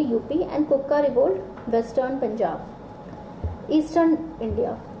Bareli, UP, and Kukka revolt, Western Punjab. Eastern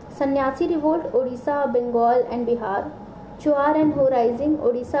India, Sannyasi revolt, Odisha, Bengal and Bihar. Chuar and Ho rising,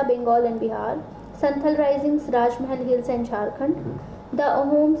 Odisha, Bengal and Bihar. Santhal risings, Rajmahal Hills and Jharkhand. The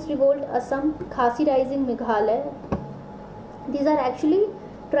Ahoms revolt, Assam. Khasi rising, Meghalaya. These are actually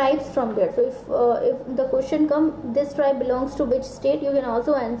tribes from there. So if the question comes, this tribe belongs to which state, you can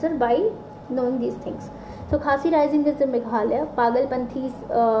also answer by knowing these things. So Khasi rising is in Meghalaya, Pagalpanthis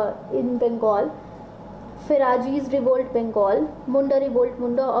in Bengal, Firajis revolt Bengal, Munda revolt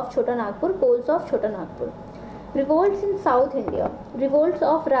Munda of Chota Nagpur, Kols of Chota Nagpur. Revolts in South India, revolts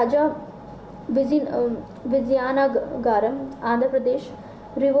of Raja Vijayanagaram, Andhra Pradesh,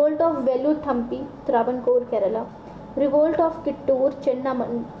 revolt of Velu Thampi, Travancore, Kerala, revolt of Kittur, Chinnamma,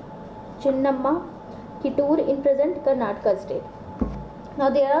 Kittur in present Karnataka state. Now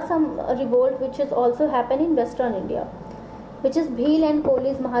there are some revolt which has also happened in Western India, which is Bhil and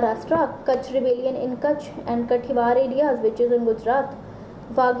Kolis, Maharashtra, Kutch rebellion in Kutch and Kathiawar areas, which is in Gujarat,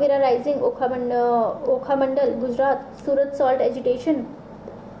 Waghera rising, Okhamandal, Gujarat, Surat salt agitation,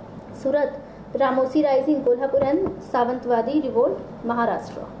 Surat, Ramosi rising, Kolhapur and Savantwadi revolt,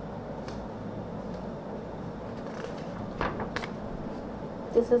 Maharashtra.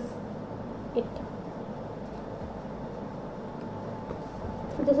 This is it.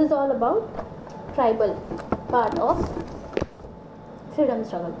 This is all about tribal part of freedom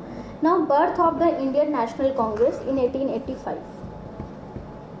struggle. Now, birth of the Indian National Congress in 1885.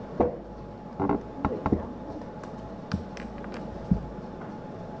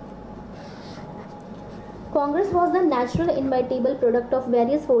 Congress was the natural, inevitable product of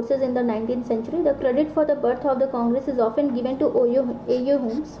various forces in the 19th century. The credit for the birth of the Congress is often given to A.U.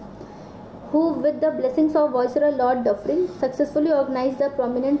 Holmes, who, with the blessings of Viceroy Lord Dufferin, successfully organized the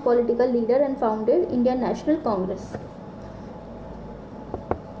prominent political leader and founded Indian National Congress.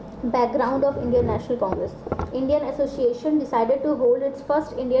 Background of Indian National Congress. Indian Association decided to hold its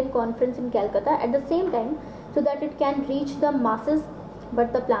first Indian conference in Calcutta at the same time so that it can reach the masses,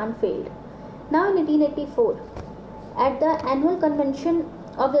 but the plan failed. Now in 1884, at the annual convention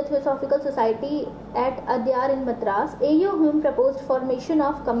of the Theosophical Society at Adyar in Madras, A.U. Hume proposed formation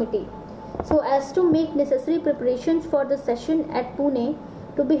of committee so as to make necessary preparations for the session at Pune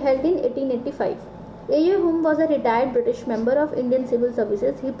to be held in 1885. A.U. Hume was a retired British member of Indian Civil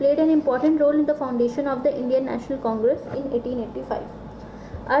Services. He played an important role in the foundation of the Indian National Congress in 1885.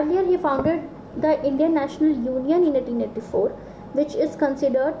 Earlier, he founded the Indian National Union in 1884, which is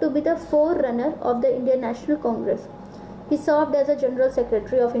considered to be the forerunner of the Indian National Congress. He served as a General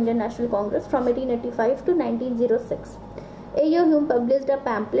Secretary of Indian National Congress from 1885 to 1906. A.U. Hume published a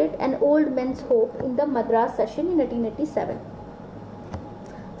pamphlet, An Old Man's Hope, in the Madras session in 1887.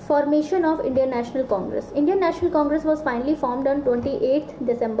 Formation of Indian National Congress. Indian National Congress was finally formed on 28th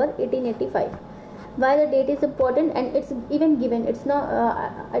December 1885. Why the date is important, and it's even given. It's not.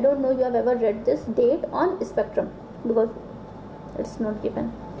 I don't know you have ever read this date on Spectrum because it's not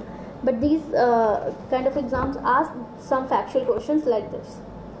given. But these kind of exams ask some factual questions like this.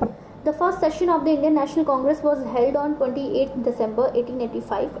 The first session of the Indian National Congress was held on 28th December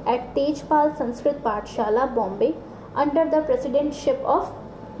 1885 at Tejpal Sanskrit Pathshala, Bombay, under the presidentship of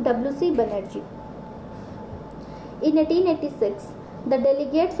W.C. Banerjee. In 1886, the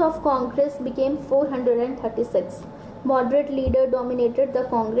delegates of Congress became 436. Moderate leader dominated the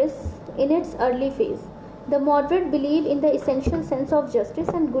Congress in its early phase. The moderate belief in the essential sense of justice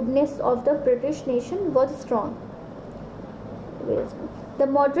and goodness of the British nation was strong. The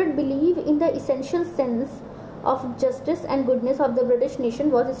moderate belief in the essential sense of justice and goodness of the British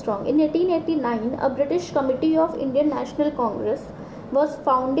nation was strong. In 1889, a British Committee of Indian National Congress was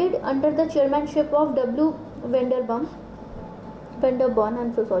founded under the chairmanship of W. Vanderborn,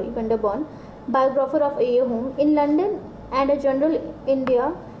 biographer of A.U. Hume, in London, and a Journal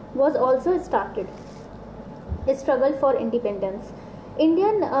India was also started. A struggle for independence.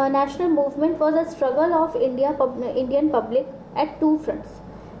 Indian national movement was a struggle of Indian public at two fronts.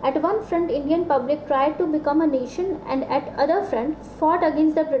 At one front, Indian public tried to become a nation, and at other front, fought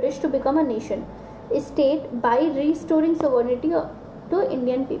against the British to become a nation state by restoring sovereignty to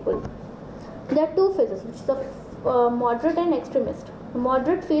Indian people. There are two phases, which is the moderate and extremist. The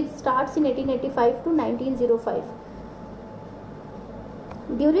moderate phase starts in 1885 to 1905.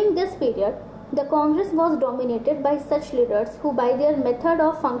 During this period, the Congress was dominated by such leaders who by their method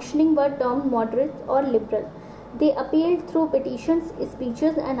of functioning were termed moderate or liberal. They appealed through petitions,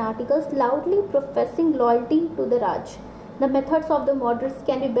 speeches and articles, loudly professing loyalty to the Raj. The methods of the moderates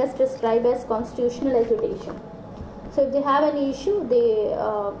can be best described as constitutional agitation. So if they have any issue, they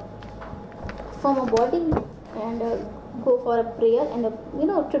form a body and go for a prayer and a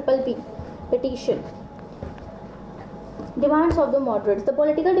triple P, petition. Demands of the moderates. The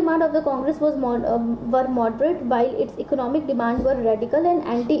political demand of the Congress were moderate, while its economic demands were radical and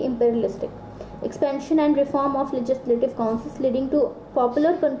anti-imperialistic. Expansion and reform of legislative councils leading to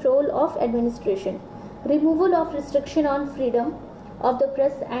popular control of administration. Removal of restriction on freedom of the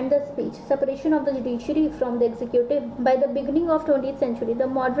press and the speech. Separation of the judiciary from the executive. By the beginning of 20th century, the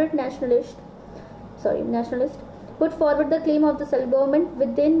moderate nationalist put forward the claim of the self-government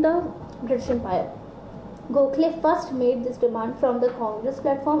within the British Empire. Gokhale first made this demand from the Congress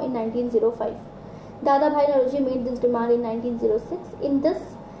platform in 1905. Dadabhai Naoroji made this demand in 1906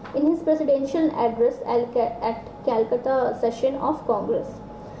 in his presidential address at Calcutta session of Congress.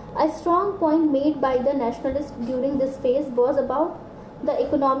 A strong point made by the nationalists during this phase was about the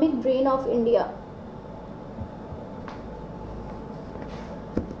economic drain of India.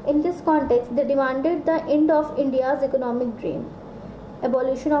 In this context, they demanded the end of India's economic drain,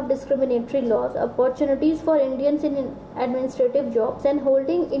 abolition of discriminatory laws, opportunities for Indians in administrative jobs, and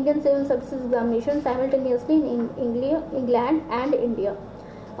holding Indian civil services examinations simultaneously in England and India.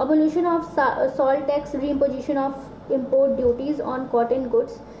 Abolition of salt tax, reimposition of import duties on cotton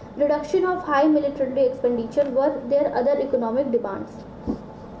goods, reduction of high military expenditure were their other economic demands.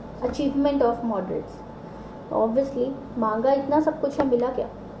 Achievement of moderates. Obviously, मांगा इतना सब कुछ है, मिला क्या?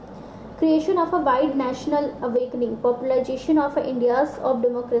 Creation of a wide national awakening, popularization of India's of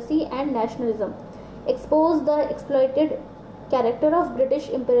democracy and nationalism, expose the exploited character of British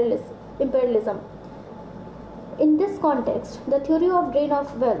imperialism. In this context, the theory of drain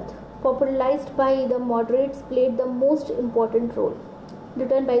of wealth popularized by the moderates, played the most important role.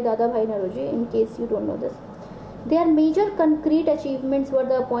 Written by Dadabhai Naoroji, in case you don't know this. Their major concrete achievements were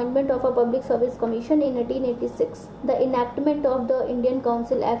the appointment of a Public Service Commission in 1886, the enactment of the Indian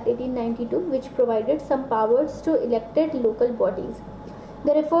Council Act 1892, which provided some powers to elected local bodies.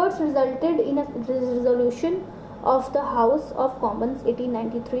 Their efforts resulted in a resolution of the House of Commons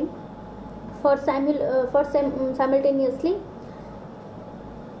 1893 for simultaneously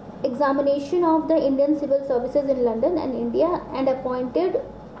examination of the Indian civil services in London and India, and appointment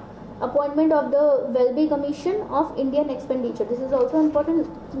of the Welby Commission of Indian Expenditure. This is also important,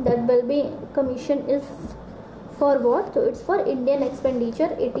 that Welby Commission is for what? So it's for Indian Expenditure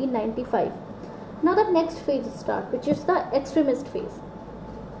 1895. Now the next phase starts, which is the extremist phase.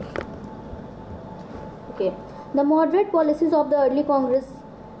 Okay, the moderate policies of the early Congress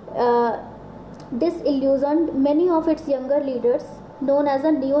disillusioned many of its younger leaders, known as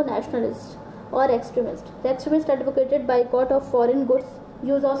a neo-nationalist or extremist. The extremists advocated boycott of foreign goods,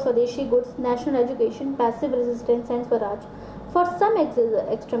 use of Swadeshi goods, national education, passive resistance, and Swaraj. For some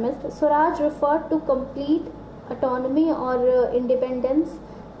extremists, Swaraj referred to complete autonomy or independence,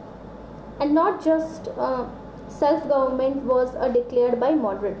 and not just self-government was declared by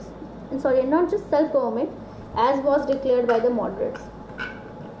moderates. Not just self-government, as was declared by the moderates.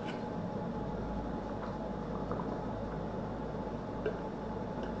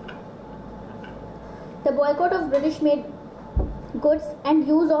 The boycott of British-made goods and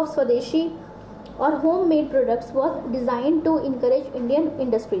use of Swadeshi or home-made products was designed to encourage Indian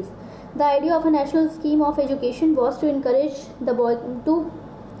industries. The idea of a national scheme of education was to encourage the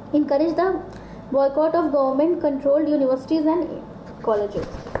boycott of government-controlled universities and colleges.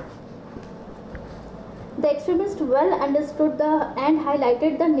 The extremists well understood and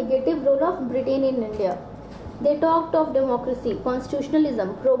highlighted the negative role of Britain in India. They talked of democracy,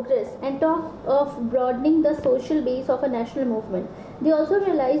 constitutionalism, progress, and talked of broadening the social base of a national movement. They also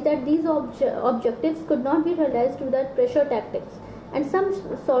realized that these objectives could not be realized without pressure tactics and some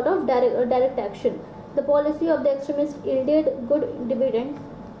sort of direct action. The policy of the extremists yielded good dividends.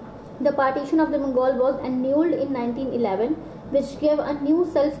 The partition of the Bengal was annulled in 1911, which gave a new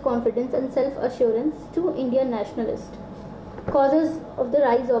self-confidence and self-assurance to Indian nationalists. Causes of the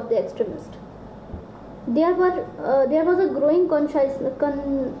rise of the extremists. There was a growing consciousness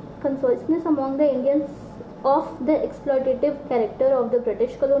among the Indians of the exploitative character of the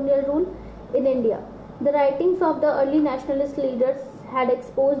British colonial rule in India. The writings of the early nationalist leaders had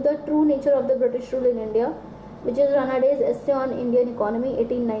exposed the true nature of the British rule in India, which is Ranada's Essay on Indian Economy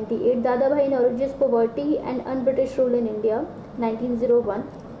 1898, Dadabhai Naoroji's Poverty and Un-British Rule in India 1901.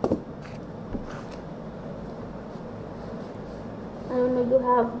 I don't know if you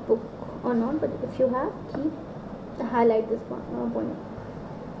have book or not, but if you have, highlight this point.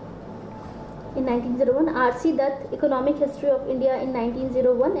 In 1901, R.C. Dutt, Economic History of India in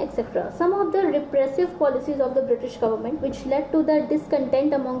 1901, etc. Some of the repressive policies of the British government, which led to the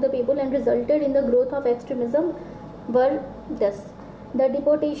discontent among the people and resulted in the growth of extremism, were this: the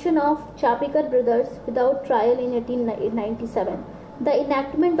deportation of Chapekar brothers without trial in 1897, the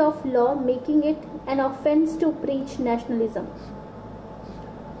enactment of law making it an offence to preach nationalism,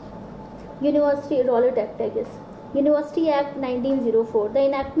 University Rowlatt Act, University Act 1904, the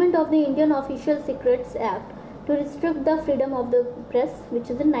enactment of the Indian Official Secrets Act to restrict the freedom of the press, which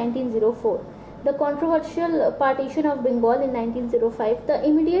is in 1904, the controversial partition of Bengal in 1905. The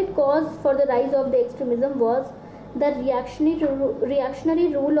immediate cause for the rise of the extremism was the reactionary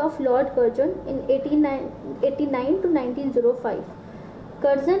rule of Lord Curzon in 1889 to 1905.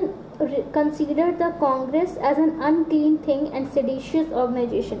 Curzon considered the Congress as an unclean thing and seditious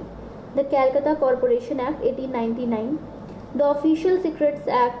organization. The Calcutta Corporation Act 1899, the Official Secrets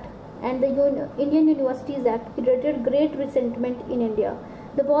Act and the Indian Universities Act created great resentment in India.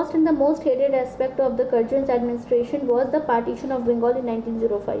 The worst and the most hated aspect of the Curzon's administration was the partition of Bengal in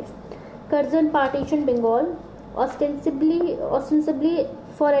 1905. Curzon partitioned Bengal ostensibly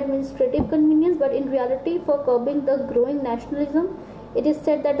for administrative convenience, but in reality for curbing the growing nationalism. It is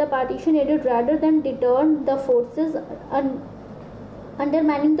said that the partition aided rather than deterred the forces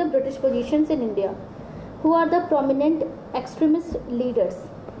undermining the British positions in India. Who are the prominent extremist leaders?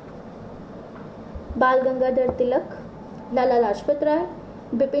 Bal Gangadhar Tilak, Lala Lajpat Rai,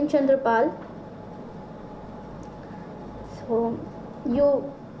 Bipin Chandra Pal. So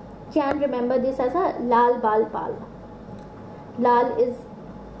you can remember this as a Lal Bal Pal. Lal is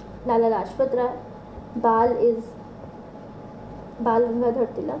Lala Lajpat Rai, Bal is Bal Gangadhar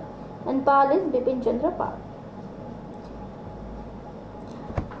Tilak, and Pal is Bipin Chandra Pal.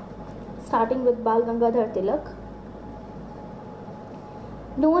 Starting with Bal Gangadhar Tilak.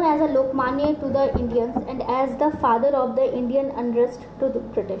 known as a Lokmanya to the Indians and as the father of the Indian unrest to the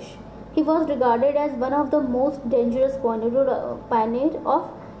British. He was regarded as one of the most dangerous pioneer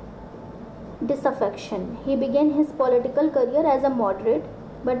of disaffection. He began his political career as a moderate,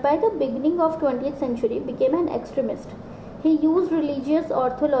 but by the beginning of 20th century became an extremist. He used religious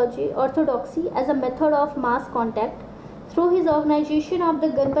orthodoxy as a method of mass contact through his organization of the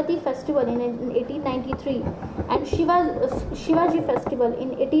Ganpati festival in 1893 and Shivaji festival in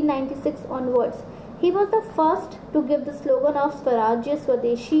 1896 onwards. He was the first to give the slogan of Swarajya,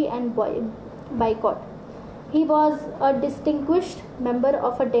 Swadeshi and boycott. He was a distinguished member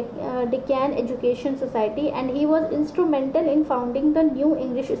of a Deccan Education Society and he was instrumental in founding the New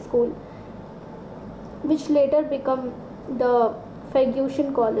English School, which later became the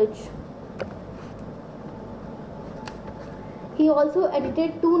Fergusson College. He also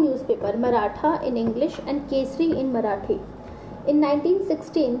edited two newspapers, Maratha in English and Kesari in Marathi. In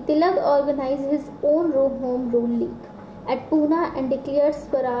 1916, Tilak organized his own Home Rule League at Pune and declared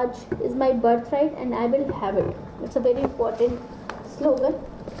Swaraj is my birthright and I will have it. It's a very important slogan.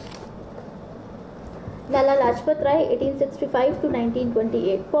 Lala Lajpat Rai, 1865 to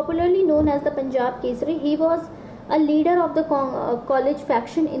 1928, popularly known as the Punjab Kesari, he was a leader of the college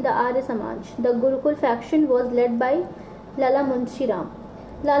faction in the Arya Samaj. The Gurukul faction was led by Lala Munshi Ram.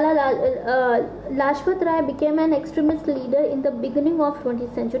 Lajpat Rai became an extremist leader in the beginning of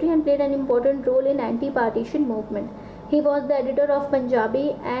 20th century and played an important role in anti-partition movement. He was the editor of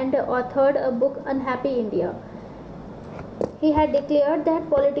Punjabi and authored a book Unhappy India. He had declared that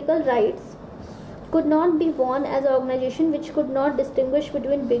political rights could not be won as an organization which could not distinguish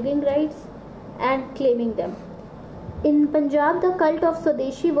between begging rights and claiming them. In Punjab, the cult of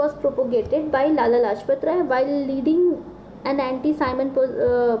Swadeshi was propagated by Lala Lajpat Rai while leading an anti-Simon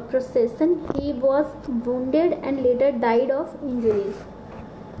procession. He was wounded and later died of injuries.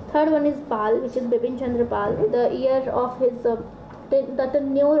 Third one is Pal, which is Bipin Chandra Pal. The year of his the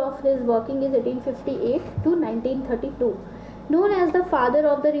tenure of his working is 1858 to 1932. Known as the father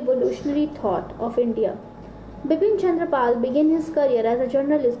of the revolutionary thought of India, Bipin Chandra Pal began his career as a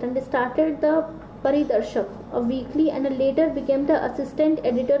journalist and started the Paridarshak, a weekly, and later became the assistant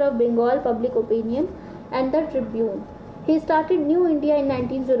editor of Bengal Public Opinion and the Tribune. He started New India in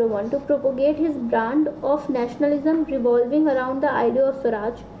 1901 to propagate his brand of nationalism revolving around the idea of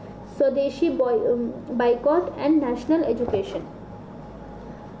Swaraj, Swadeshi boycott and national education.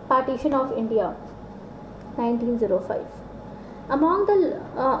 Partition of India, 1905. Among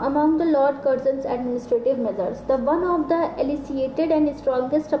the Lord Curzon's administrative measures, the one of the elicited and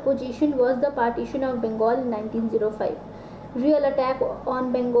strongest opposition was the partition of Bengal in 1905. Real attack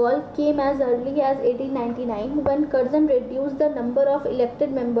on Bengal came as early as 1899 when Curzon reduced the number of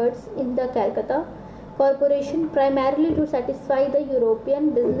elected members in the Calcutta Corporation primarily to satisfy the European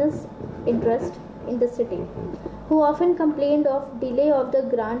business interest in the city, who often complained of delay of the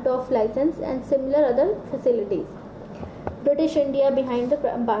grant of license and similar other facilities. British India behind the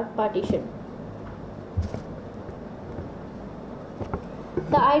partition.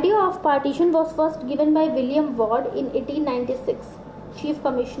 The idea of partition was first given by William Ward in 1896, Chief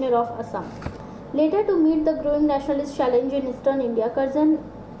Commissioner of Assam. Later, to meet the growing nationalist challenge in Eastern India, Curzon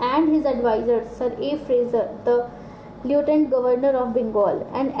and his advisors, Sir A. Fraser, the Lieutenant Governor of Bengal,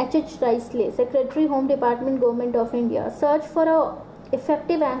 and H.H. Risley, Secretary Home Department Government of India, searched for an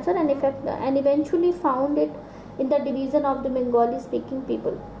effective answer and eventually found it in the division of the Bengali speaking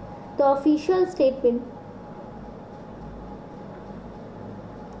people. The official statement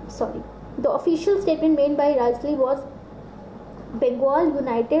made by Risley was, Bengal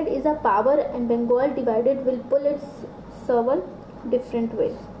united is a power and Bengal divided will pull its serval different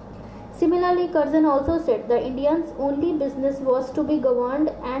way. Similarly, Curzon also said the Indians' only business was to be governed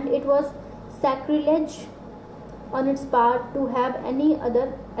and it was sacrilege on its part to have any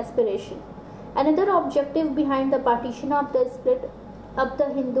other aspiration. Another objective behind the partition of the split up the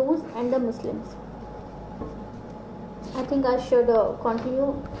Hindus and the Muslims. I think I should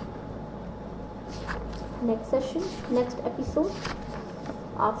continue next episode in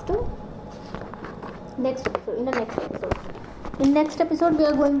the next episode. In next episode, we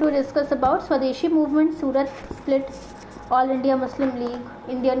are going to discuss about Swadeshi movement, Surat split, All India Muslim League,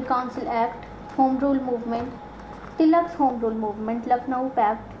 Indian Council Act, Home Rule movement, Tilak's Home Rule movement, Lucknow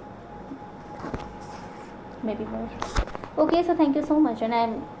Pact, maybe more. Okay, so thank you so much, and I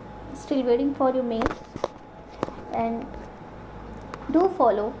am still waiting for your mails. And do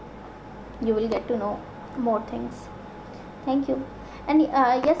follow. You will get to know more things. Thank you. And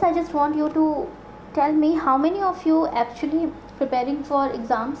yes, I just want you to tell me how many of you actually preparing for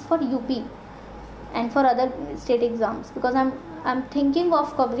exams for UP and for other state exams, because I'm thinking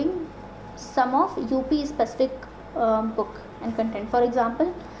of covering some of UP specific book and content. For example,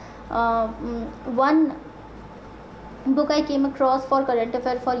 one book I came across for current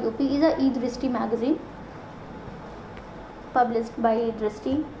affair for UP is a eDrishti magazine published by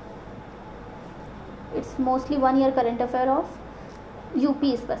eDrishti. It's mostly 1 year current affair of UP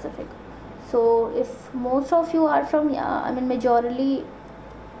specific. So if most of you are from majorly,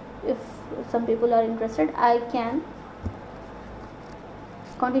 if some people are interested, I can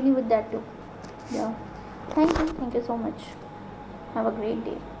continue with that too. Yeah, thank you so much. Have a great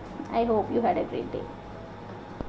day. I hope you had a great day.